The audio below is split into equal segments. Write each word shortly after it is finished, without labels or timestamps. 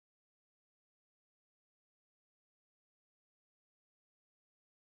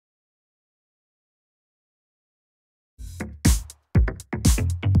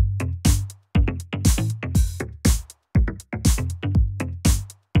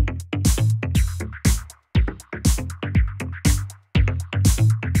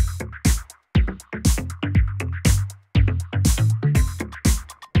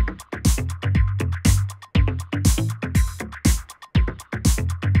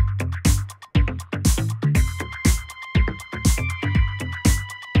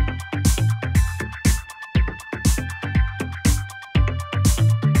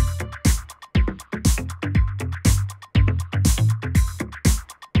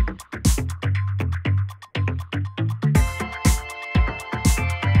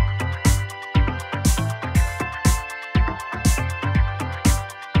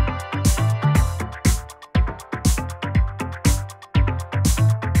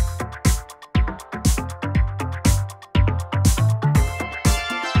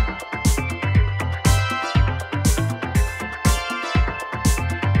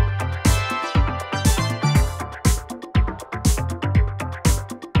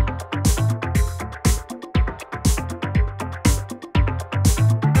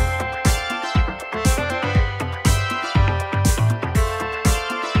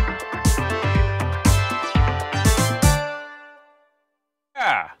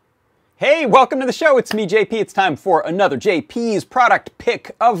Yeah. Hey, welcome to the show. It's me, JP. It's time for another JP's product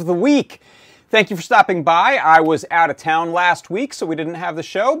pick of the week. Thank you for stopping by. I was out of town last week, so we didn't have the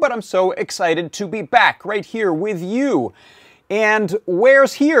show, but I'm so excited to be back right here with you. And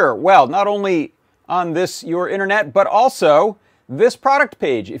where's here? Well, not only on this, your internet, but also this product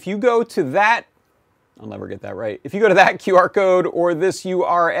page. If you go to that, I'll never get that right. If you go to that QR code or this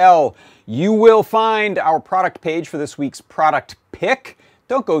URL, you will find our product page for this week's product pick.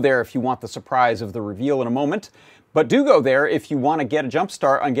 Don't go there if you want the surprise of the reveal in a moment, but do go there if you want to get a jump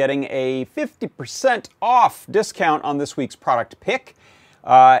start on getting a 50% off discount on this week's product pick.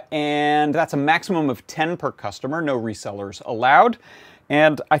 And that's a maximum of 10 per customer, no resellers allowed.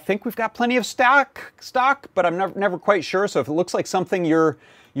 And I think we've got plenty of stock, but I'm never quite sure. So if it looks like something you're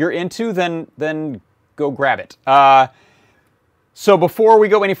into, then go grab it. So before we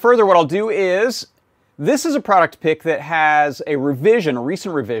go any further, what I'll do is, this is a product pick that has a revision, a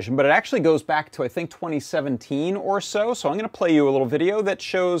recent revision, but it actually goes back to, I think, 2017 or so. So I'm going to play you a little video that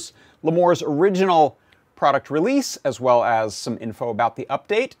shows Limor's original product release, as well as some info about the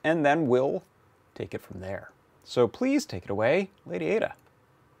update, and then we'll take it from there. So please take it away, Lady Ada.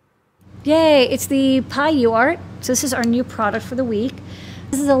 Yay, it's the Pi UART. So this is our new product for the week.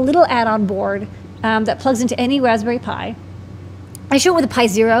 This is a little add-on board that plugs into any Raspberry Pi. I show it with a Pi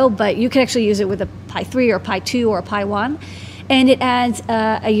Zero, but you can actually use it with a Pi 3 or Pi 2 or a Pi 1. And it adds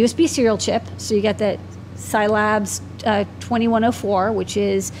a USB serial chip. So you get the Scilabs 2104, which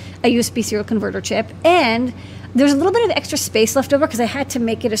is a USB serial converter chip. And there's a little bit of extra space left over because I had to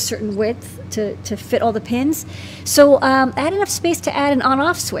make it a certain width to fit all the pins. So I had enough space to add an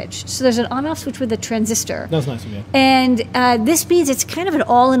on-off switch. So there's an on-off switch with a transistor. That was nice of you. And this means it's kind of an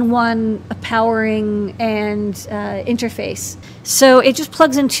all-in-one powering and interface. So it just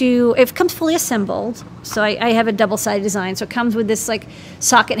plugs into, it comes fully assembled. So I have a double-sided design. So it comes with this like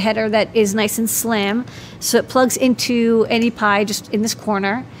socket header that is nice and slim. So it plugs into any Pi just in this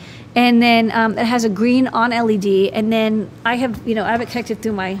corner. And then it has a green on LED, and then I have it connected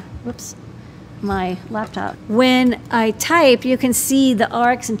through my laptop. When I type, you can see the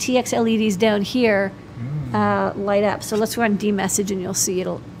RX and TX LEDs down here light up. So let's run dmessage, and you'll see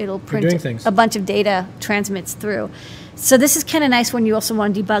it'll print a bunch of data, transmits through. So this is kind of nice when you also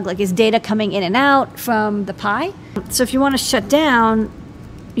want to debug, like, is data coming in and out from the Pi? So if you want to shut down,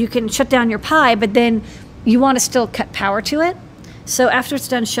 you can shut down your Pi, but then you want to still cut power to it. So after it's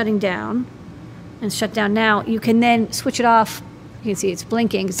done shutting down, and shut down now, you can then switch it off. You can see it's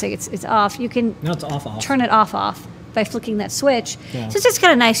blinking, so it's off. You can now it's off. Turn it off by flicking that switch. Yeah. So it's just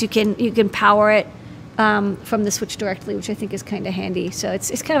kind of nice. You can power it from the switch directly, which I think is kind of handy. So it's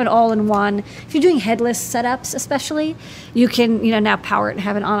kind of an all-in-one. If you're doing headless setups, especially, you can now power it and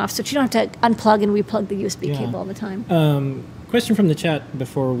have an on-off switch. You don't have to unplug and replug the USB cable all the time. Question from the chat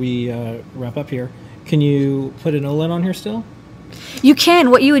before we wrap up here: can you put an OLED on here still? You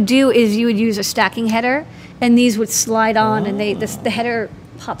can. What you would do is you would use a stacking header, and these would slide on, and the header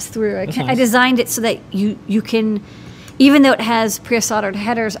pops through. I designed it so that you can, even though it has pre-soldered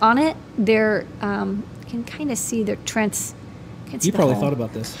headers on it, you can kind of see their trends. You probably thought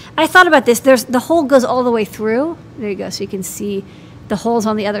about this. I thought about this. The hole goes all the way through. There you go. So you can see the holes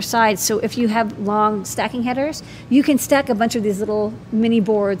on the other side. So if you have long stacking headers, you can stack a bunch of these little mini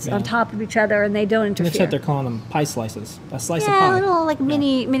boards on top of each other, and they don't interfere. In the chat, they're calling them Pi slices. A slice of Pie. pie. Little like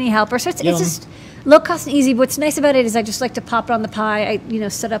mini helper. So it's just low cost and easy. But what's nice about it is I just like to pop it on the Pi. I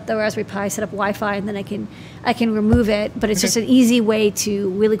set up the Raspberry Pi, set up Wi-Fi, and then I can remove it. But it's just an easy way to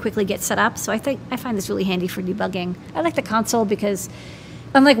really quickly get set up. So I find this really handy for debugging. I like the console because,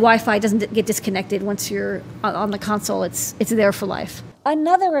 unlike Wi-Fi, it doesn't get disconnected once you're on the console. It's there for life.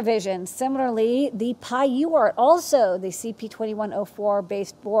 Another revision, similarly, the Pi UART, also the CP2104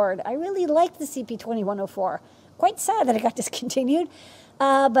 based board. I really like the CP2104. Quite sad that it got discontinued.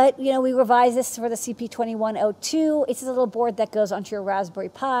 But we revised this for the CP2102. It's a little board that goes onto your Raspberry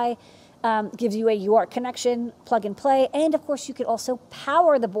Pi, gives you a UART connection, plug and play, and of course you could also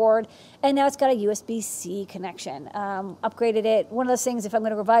power the board. And now it's got a USB-C connection. Upgraded it. One of those things, if I'm going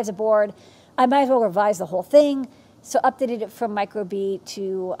to revise a board, I might as well revise the whole thing. So updated it from microB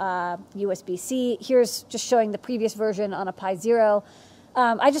to USB-C. Here's just showing the previous version on a Pi Zero.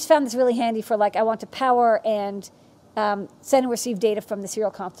 I just found this really handy for, like, I want to power and send and receive data from the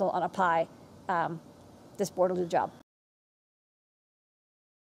serial console on a Pi. This board will do the job.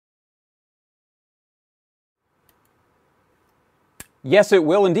 Yes, it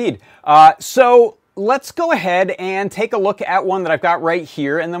will indeed. So let's go ahead and take a look at one that I've got right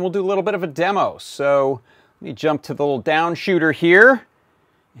here, and then we'll do a little bit of a demo. So let me jump to the little down shooter here.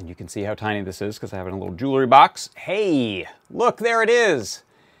 And you can see how tiny this is because I have it in a little jewelry box. Hey, look, there it is.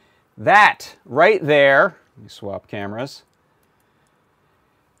 That right there, let me swap cameras.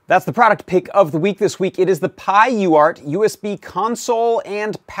 That's the product pick of the week this week. It is the Pi UART USB console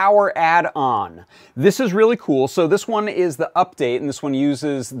and power add-on. This is really cool. So this one is the update, and this one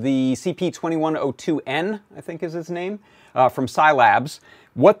uses the CP2102N, I think is its name, from Scilabs.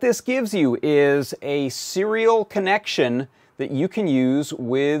 What this gives you is a serial connection that you can use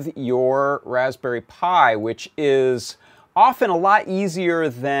with your Raspberry Pi, which is often a lot easier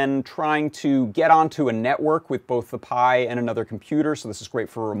than trying to get onto a network with both the Pi and another computer. So this is great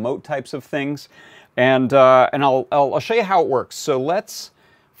for remote types of things. And I'll show you how it works. So let's,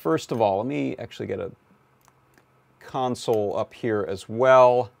 first of all, let me actually get a console up here as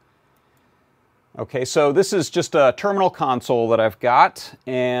well. Okay, so this is just a terminal console that I've got.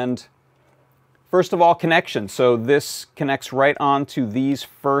 And first of all, connection. So this connects right onto these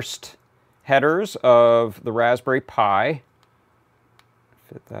first headers of the Raspberry Pi.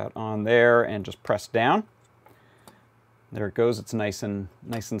 Fit that on there and just press down. There it goes. It's nice and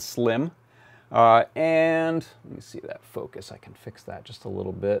slim. And let me see that focus. I can fix that just a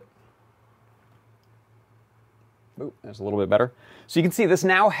little bit. Ooh, that's a little bit better. So you can see this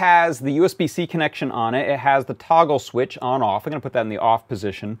now has the USB-C connection on it. It has the toggle switch on-off. I'm going to put that in the off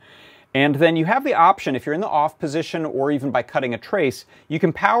position. And then you have the option, if you're in the off position or even by cutting a trace, you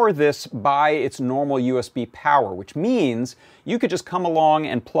can power this by its normal USB power, which means you could just come along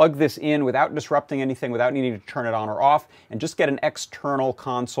and plug this in without disrupting anything, without needing to turn it on or off, and just get an external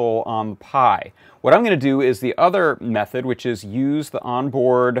console on the Pi. What I'm going to do is the other method, which is use the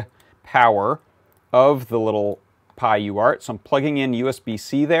onboard power of the little Pi UART. So I'm plugging in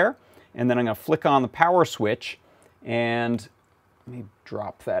USB-C there, and then I'm going to flick on the power switch, and let me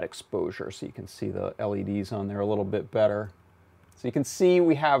drop that exposure so you can see the LEDs on there a little bit better. So you can see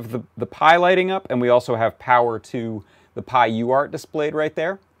we have the Pi lighting up, and we also have power to the Pi UART displayed right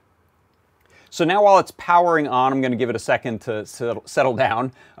there. So now while it's powering on, I'm going to give it a second to settle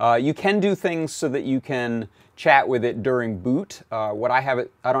down. You can do things so that you can chat with it during boot. I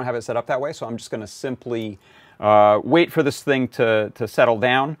don't have it set up that way, so I'm just going to simply wait for this thing to settle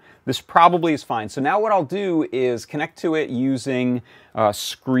down. This probably is fine. So now what I'll do is connect to it using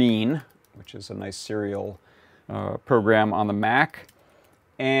Screen, which is a nice serial program on the Mac.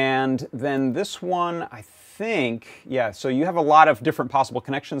 And then this one, I think, yeah, so you have a lot of different possible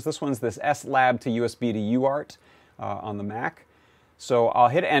connections. This one's this SLab to USB to UART on the Mac. So I'll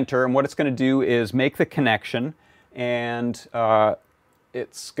hit enter, and what it's going to do is make the connection, and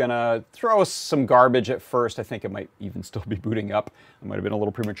it's going to throw us some garbage at first. I think it might even still be booting up. I might have been a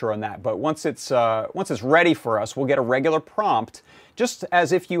little premature on that. But once it's ready for us, we'll get a regular prompt, just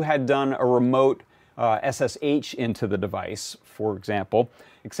as if you had done a remote SSH into the device, for example,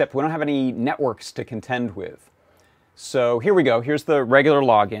 except we don't have any networks to contend with. So here we go. Here's the regular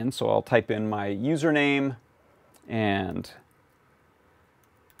login. So I'll type in my username and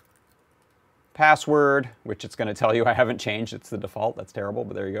password, which it's going to tell you I haven't changed. It's the default. That's terrible,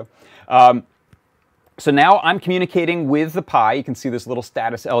 but there you go. So now I'm communicating with the Pi. You can see this little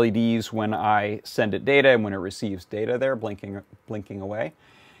status LEDs when I send it data and when it receives data there, blinking away.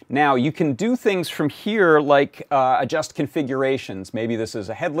 Now you can do things from here like adjust configurations. Maybe this is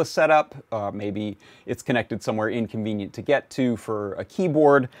a headless setup. Maybe it's connected somewhere inconvenient to get to for a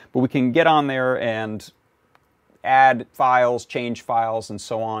keyboard, but we can get on there and add files, change files, and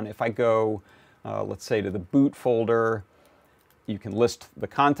so on. If I go, let's say, to the boot folder, you can list the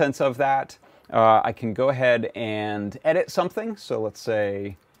contents of that. I can go ahead and edit something. So let's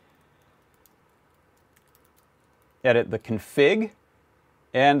say edit the config.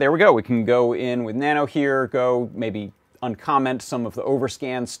 And there we go. We can go in with Nano here, go maybe uncomment some of the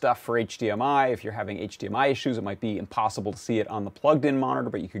overscan stuff for HDMI. If you're having HDMI issues, it might be impossible to see it on the plugged-in monitor,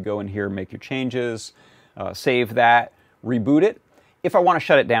 but you could go in here, make your changes, save that, reboot it. If I want to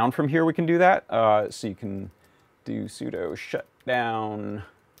shut it down from here, we can do that. So you can do sudo shutdown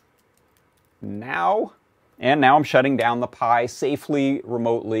now. And now I'm shutting down the Pi safely,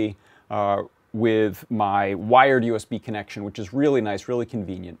 remotely, with my wired USB connection, which is really nice, really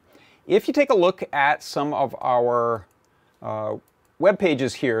convenient. If you take a look at some of our web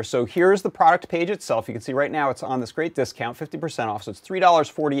pages here, so here's the product page itself. You can see right now it's on this great discount, 50% off, so it's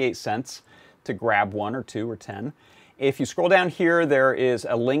 $3.48 to grab 1 or 2 or 10. If you scroll down here, there is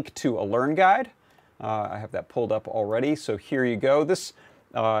a link to a Learn Guide. I have that pulled up already, so here you go. This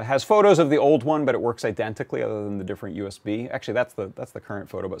has photos of the old one, but it works identically other than the different USB. Actually, that's the current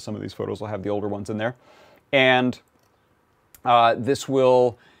photo, but some of these photos will have the older ones in there. And this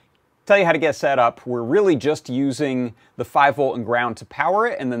will tell you how to get set up, we're really just using the 5-volt and ground to power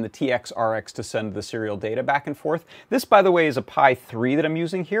it, and then the TX-RX to send the serial data back and forth. This, by the way, is a Pi 3 that I'm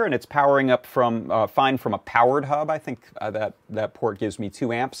using here, and it's powering up from fine from a powered hub. I think that port gives me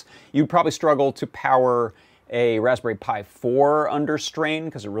 2 amps. You'd probably struggle to power a Raspberry Pi 4 under strain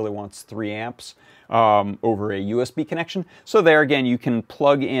because it really wants 3 amps over a USB connection. So there again, you can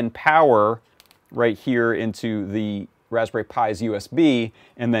plug in power right here into the Raspberry Pi's USB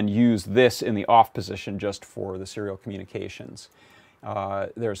and then use this in the off position just for the serial communications.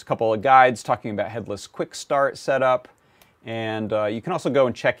 There's a couple of guides talking about headless quick start setup, and you can also go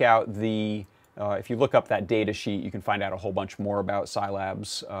and check out the, if you look up that data sheet, you can find out a whole bunch more about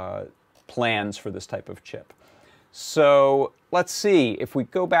Scilab's plans for this type of chip. So let's see, if we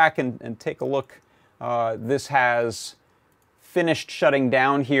go back and take a look, this has finished shutting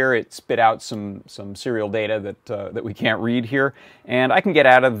down here. It spit out some serial data that we can't read here. And I can get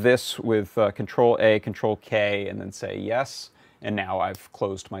out of this with Control A, Control K, and then say yes. And now I've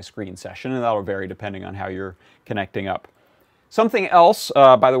closed my screen session, and that'll vary depending on how you're connecting up. Something else,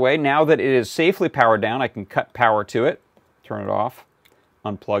 by the way, now that it is safely powered down, I can cut power to it, turn it off,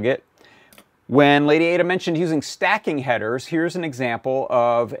 unplug it. When Lady Ada mentioned using stacking headers, here's an example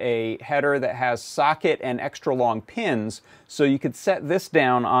of a header that has socket and extra long pins. So you could set this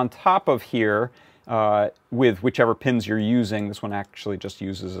down on top of here with whichever pins you're using. This one actually just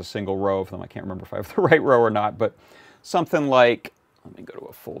uses a single row of them. I can't remember if I have the right row or not, but something like, let me go to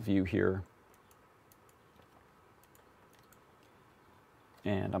a full view here.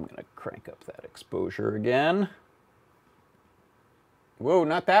 And I'm going to crank up that exposure again. Whoa,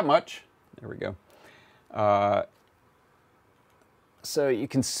 not that much. There we go. So you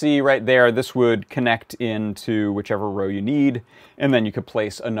can see right there, this would connect into whichever row you need, and then you could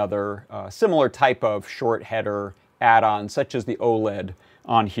place another similar type of short header add-on, such as the OLED,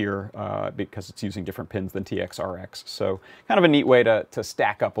 on here because it's using different pins than TX-RX. So kind of a neat way to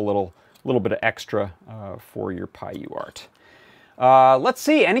stack up a little bit of extra for your Pi UART. Let's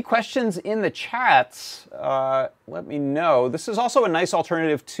see, any questions in the chats? Let me know. This is also a nice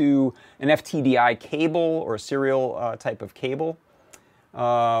alternative to an FTDI cable or a serial type of cable.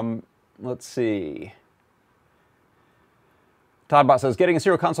 Let's see. Toddbot says, getting a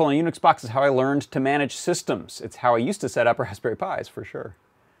serial console on a Unix box is how I learned to manage systems. It's how I used to set up Raspberry Pis, for sure.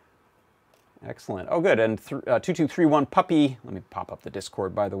 Excellent. Oh, good. And 2231 Puppy, let me pop up the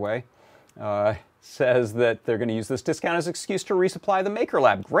Discord, by the way, says that they're going to use this discount as an excuse to resupply the Maker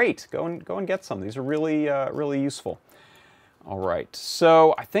Lab. Great. Go and get some. These are really, really useful. All right.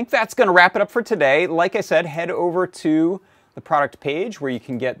 So I think that's going to wrap it up for today. Like I said, head over to the product page where you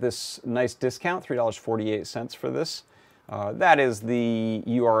can get this nice discount, $3.48 for this. That is the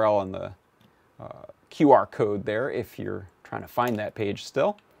URL and the QR code there if you're trying to find that page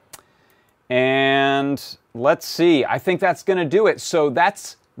still. And let's see, I think that's going to do it. So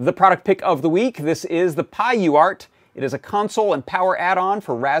that's the product pick of the week. This is the Pi UART. It is a console and power add-on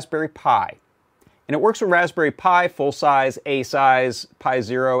for Raspberry Pi. And it works with Raspberry Pi, full size, A size, Pi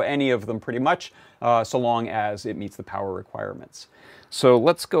Zero, any of them pretty much, so long as it meets the power requirements. So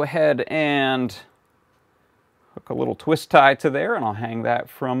let's go ahead and hook a little twist tie to there, and I'll hang that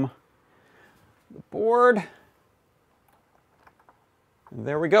from the board.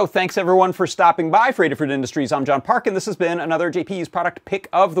 There we go. Thanks everyone for stopping by for Adafruit Industries. I'm John Park, and this has been another JP's product pick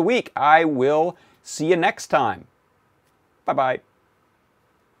of the week. I will see you next time. Bye-bye.